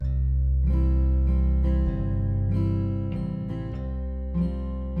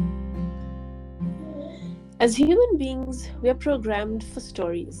As human beings, we are programmed for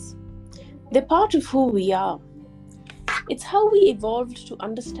stories. They're part of who we are. It's how we evolved to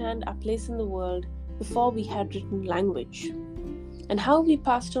understand our place in the world before we had written language, and how we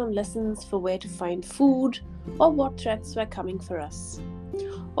passed on lessons for where to find food or what threats were coming for us,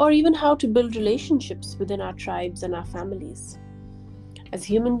 or even how to build relationships within our tribes and our families. As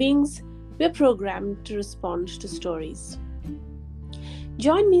human beings, we are programmed to respond to stories.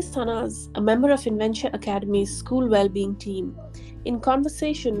 Join me, Sanaz, a member of Inventure Academy's school wellbeing team, in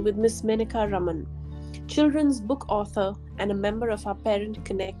conversation with Ms. Menaka Raman, children's book author and a member of our Parent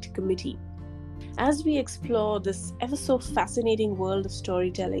Connect committee, as we explore this ever so fascinating world of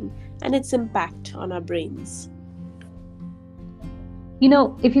storytelling and its impact on our brains.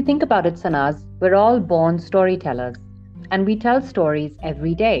 If you think about it, Sanaz, we're all born storytellers, and we tell stories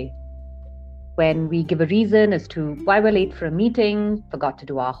every day. When we give a reason as to why we're late for a meeting, forgot to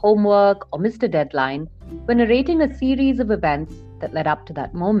do our homework, or missed a deadline, we're narrating a series of events that led up to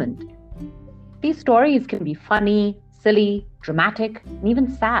that moment. These stories can be funny, silly, dramatic, and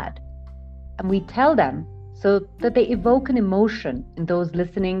even sad. And we tell them so that they evoke an emotion in those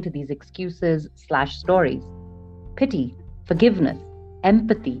listening to these excuses/stories. Pity, forgiveness,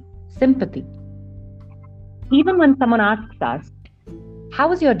 empathy, sympathy. Even when someone asks us, "How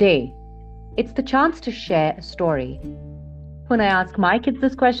was your day?" it's the chance to share a story. When I ask my kids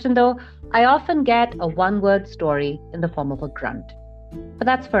this question, though, I often get a one-word story in the form of a grunt. But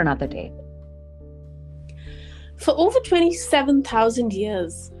that's for another day. For over 27,000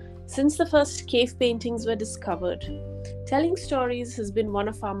 years, since the first cave paintings were discovered, telling stories has been one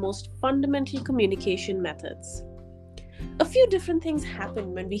of our most fundamental communication methods. A few different things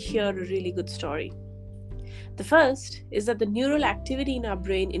happen when we hear a really good story. The first is that the neural activity in our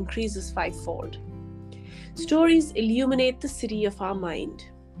brain increases fivefold. Stories illuminate the city of our mind.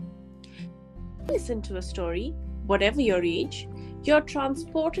 Listen to a story, whatever your age, you're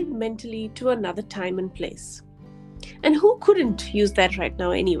transported mentally to another time and place. And who couldn't use that right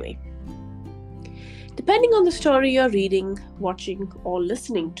now anyway? Depending on the story you're reading, watching, or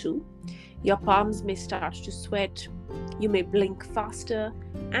listening to, your palms may start to sweat, you may blink faster,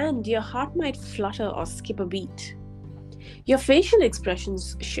 and your heart might flutter or skip a beat. Your facial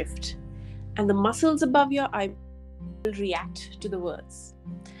expressions shift, and the muscles above your eyes will react to the words,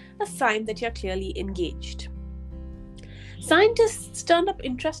 a sign that you're clearly engaged. Scientists turned up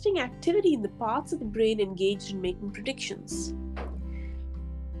interesting activity in the parts of the brain engaged in making predictions.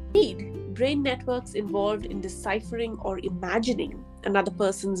 Indeed, brain networks involved in deciphering or imagining another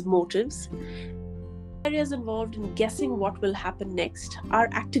person's motives, areas involved in guessing what will happen next, are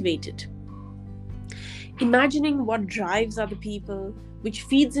activated. Imagining what drives other people, which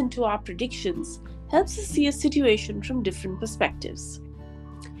feeds into our predictions, helps us see a situation from different perspectives.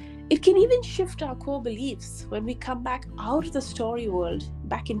 It can even shift our core beliefs when we come back out of the story world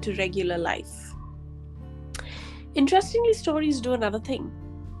back into regular life. Interestingly, stories do another thing.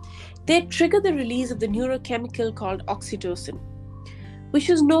 They trigger the release of the neurochemical called oxytocin, which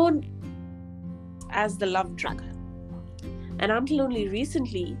is known as the love drug. And until only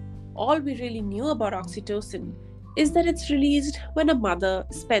recently, all we really knew about oxytocin is that it's released when a mother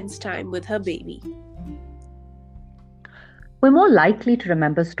spends time with her baby. We're more likely to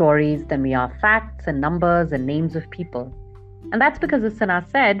remember stories than we are facts and numbers and names of people. And that's because, as Sana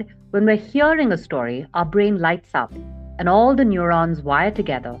said, when we're hearing a story, our brain lights up and all the neurons wire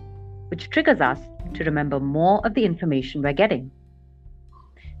together, which triggers us to remember more of the information we're getting.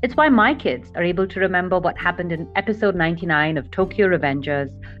 It's why my kids are able to remember what happened in episode 99 of Tokyo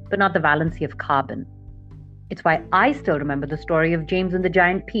Revengers, but not the valency of carbon. It's why I still remember the story of James and the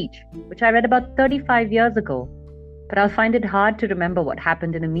Giant Peach, which I read about 35 years ago, but I'll find it hard to remember what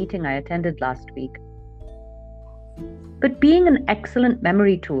happened in a meeting I attended last week. But being an excellent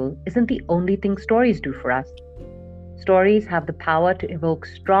memory tool isn't the only thing stories do for us. Stories have the power to evoke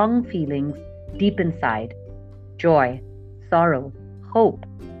strong feelings deep inside: joy, sorrow, hope,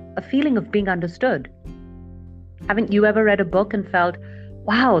 a feeling of being understood. Haven't you ever read a book and felt,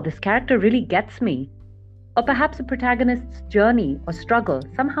 wow, this character really gets me? Or perhaps a protagonist's journey or struggle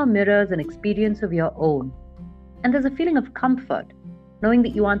somehow mirrors an experience of your own. And there's a feeling of comfort, knowing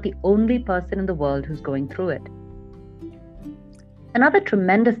that you aren't the only person in the world who's going through it. Another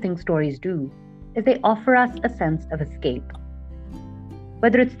tremendous thing stories do is they offer us a sense of escape.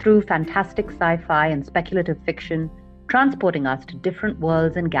 Whether it's through fantastic sci-fi and speculative fiction, transporting us to different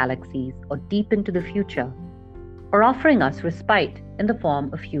worlds and galaxies or deep into the future, or offering us respite in the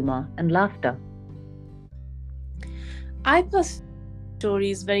form of humor and laughter. I personally find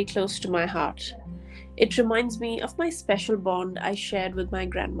stories very close to my heart. It reminds me of my special bond I shared with my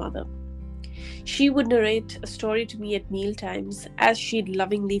grandmother. She would narrate a story to me at mealtimes as she'd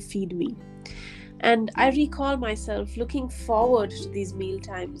lovingly feed me. And I recall myself looking forward to these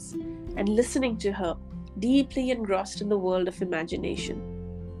mealtimes and listening to her, deeply engrossed in the world of imagination.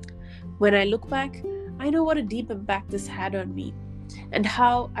 When I look back, I know what a deep impact this had on me, and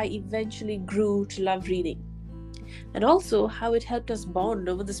how I eventually grew to love reading, and also how it helped us bond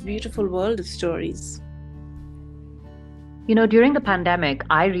over this beautiful world of stories. During the pandemic,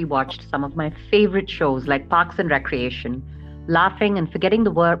 I rewatched some of my favorite shows like Parks and Recreation, laughing and forgetting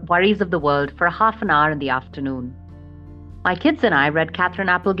the worries of the world for a half an hour in the afternoon. My kids and I read Catherine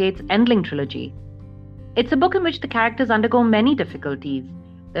Applegate's Endling trilogy. It's a book in which the characters undergo many difficulties.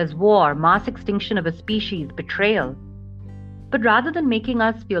 There's war, mass extinction of a species, betrayal. But rather than making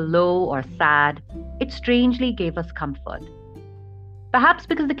us feel low or sad, it strangely gave us comfort. Perhaps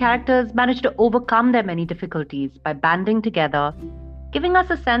because the characters managed to overcome their many difficulties by banding together, giving us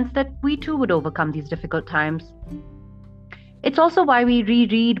a sense that we too would overcome these difficult times. It's also why we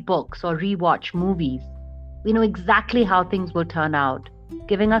reread books or rewatch movies. We know exactly how things will turn out,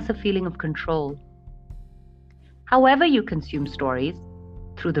 giving us a feeling of control. However you consume stories,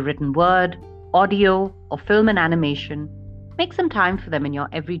 through the written word, audio, or film and animation, make some time for them in your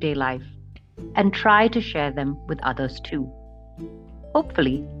everyday life and try to share them with others too.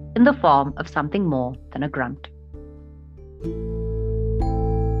 Hopefully, in the form of something more than a grunt.